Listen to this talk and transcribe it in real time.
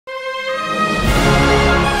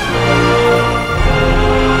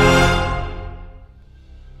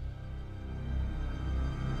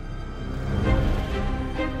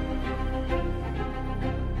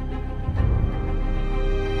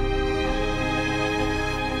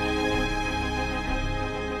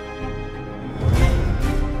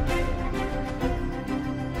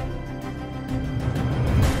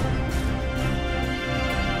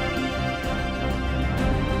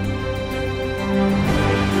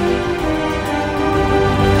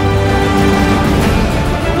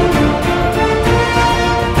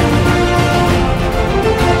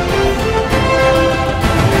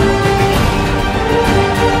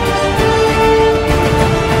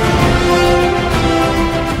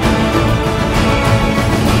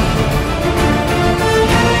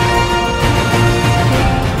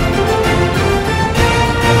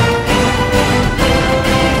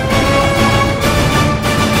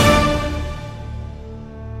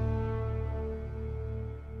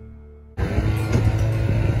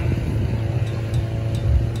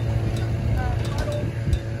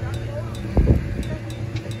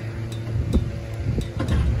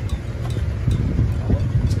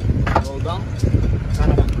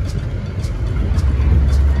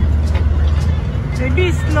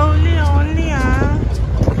Maybe slowly only, ah.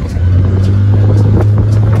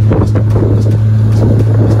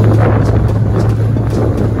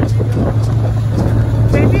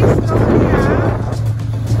 Maybe slowly, ah.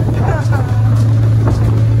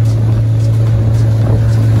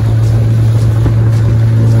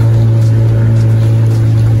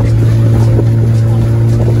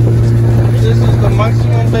 This is the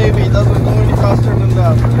maximum, baby. It doesn't go any faster than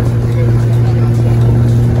that.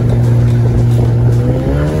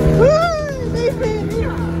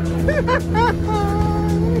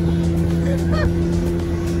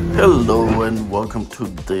 Hello and welcome to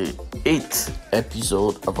the 8th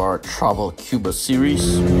episode of our Travel Cuba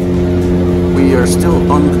series. We are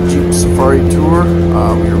still on the Jeep Safari Tour.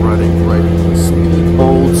 We are riding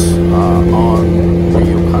speedboats on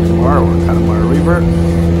Rio Canamar or Canamar River,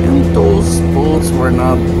 and those boats were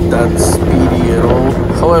not that speedy at all.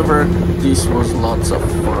 However, this was lots of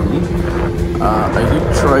fun. I did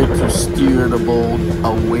try to steer the boat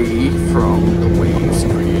away from the waves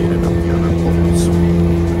created on the other boats.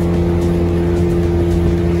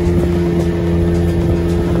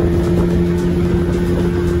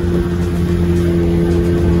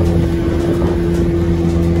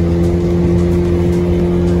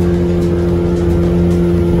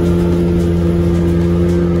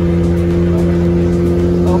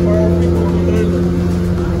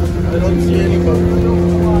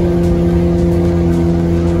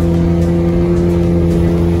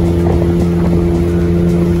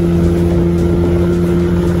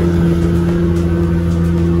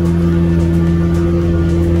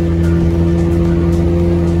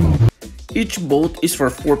 Each boat is for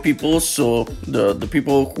 4 people, so the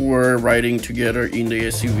people who are riding together in the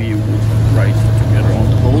SUV would ride together on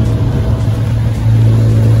the boat.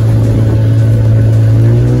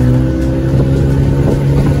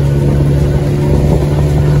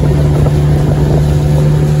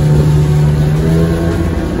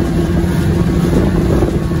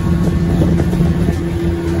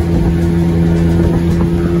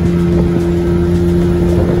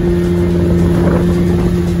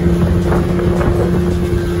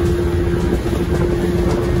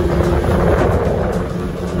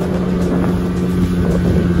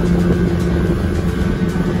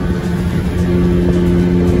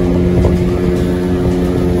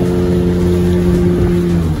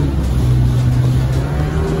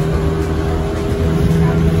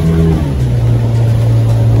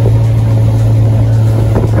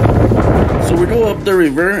 The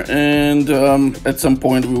river, and at some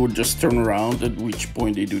point we would just turn around, at which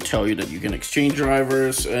point they do tell you that you can exchange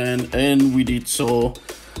drivers, and we did so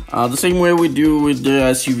the same way we do with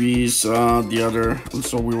the SUVs.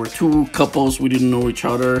 So we were 2 couples, we didn't know each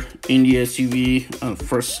other in the SUV.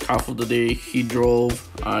 First half of the day he drove,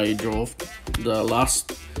 I drove the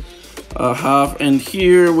last half, and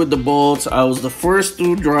here with the boats I was the first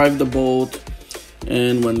to drive the boat.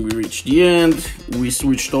 And when we reached the end, we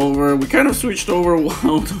switched over. We kind of switched over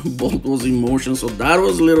while the boat was in motion, so that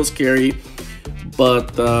was a little scary,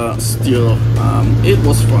 but still, it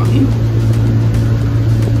was fun.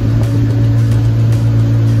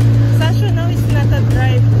 Sasha now is not a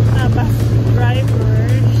bus driver.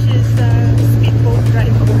 She's a speedboat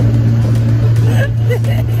driver.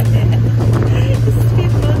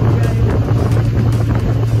 Speedboat driver.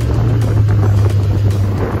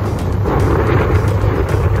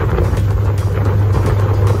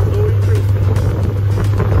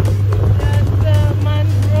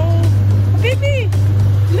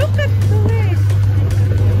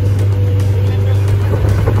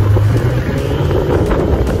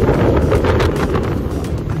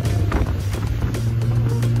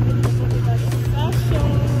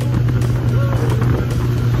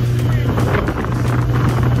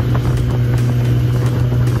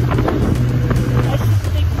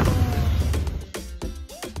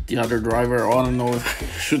 The other driver, I don't know if I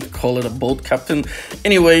should call it a boat captain.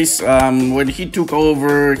 Anyways, when he took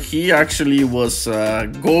over, he actually was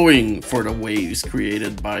going for the waves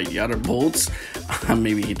created by the other boats.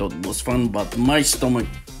 Maybe he thought it was fun, but my stomach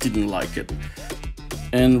didn't like it.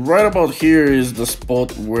 And right about here is the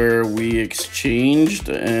spot where we exchanged,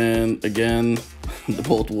 and again the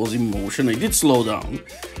boat was in motion. I did slow down,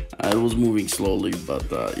 it was moving slowly, but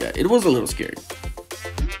yeah, it was a little scary.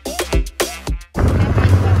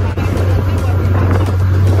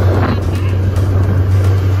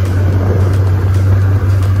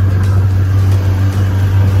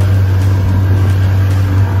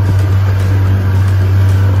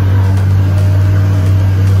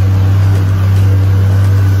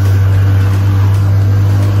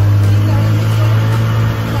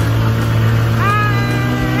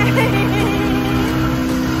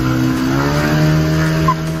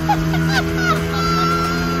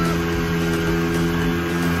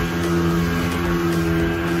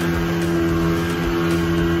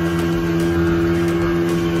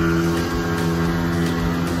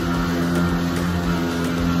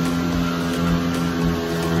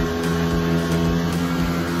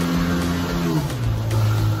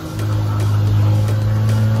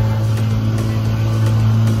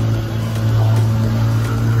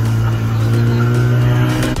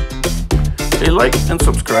 like and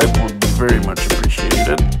subscribe would be very much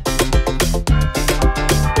appreciated.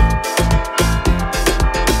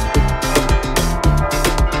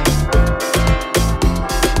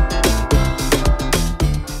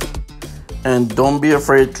 And don't be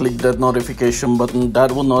afraid, click that notification button.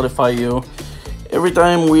 That will notify you every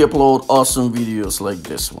time we upload awesome videos like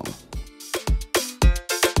this one.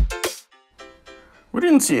 We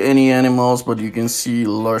didn't see any animals, but you can see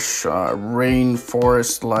lush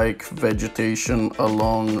rainforest-like vegetation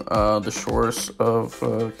along the shores of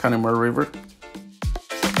Canamar River.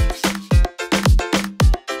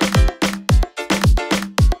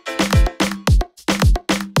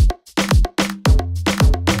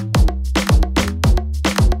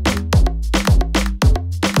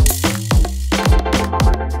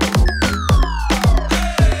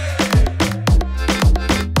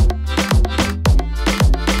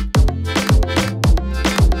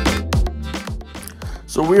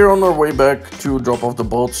 So we're on our way back to drop off the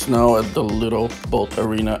boats now at the little boat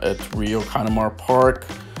arena at Rio Canamar Park.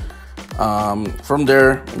 From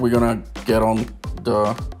there, we're gonna get on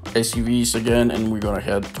the SUVs again and we're gonna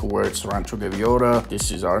head towards Rancho Gaviota.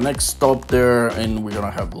 This is our next stop there, and we're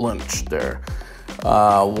gonna have lunch there.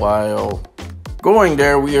 While going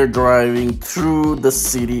there, we are driving through the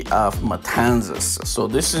city of Matanzas. So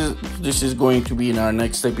this is going to be in our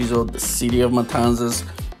next episode, the city of Matanzas.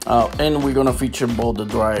 And we're gonna feature both the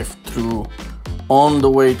drive through on the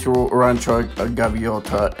way to Rancho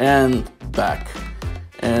Gaviota and back.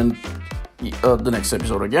 And the next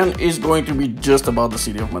episode again is going to be just about the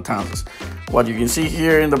city of Matanzas. What you can see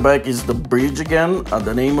here in the back is the bridge again.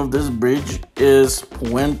 The name of this bridge is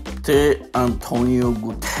Puente Antonio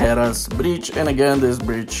Guterres Bridge, and again this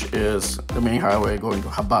bridge is the main highway going to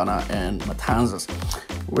Habana and Matanzas.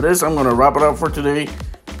 With this, I'm gonna wrap it up for today.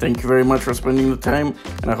 Thank you very much for spending the time,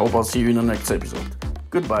 and I hope I'll see you in the next episode.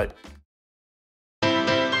 Goodbye.